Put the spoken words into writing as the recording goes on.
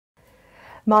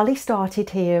Molly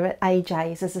started here at age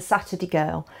 8 as a Saturday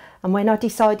girl, and when I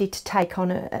decided to take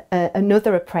on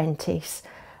another apprentice,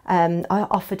 I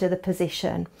offered her the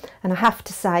position, and I have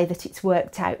to say that it's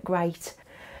worked out great.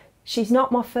 She's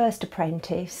not my first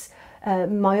apprentice.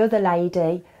 My other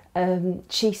lady,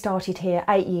 she started here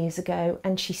 8 years ago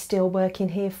and she's still working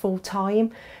here full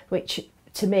time, which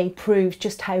to me proves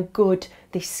just how good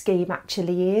this scheme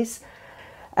actually is.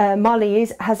 Molly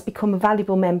has become a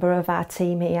valuable member of our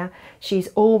team here. She's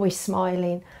always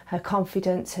smiling, her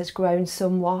confidence has grown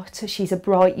somewhat. She's a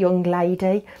bright young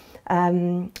lady.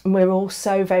 We're all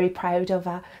so very proud of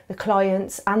her, the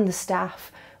clients and the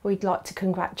staff. We'd like to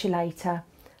congratulate her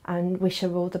and wish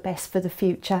her all the best for the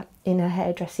future in her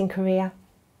hairdressing career.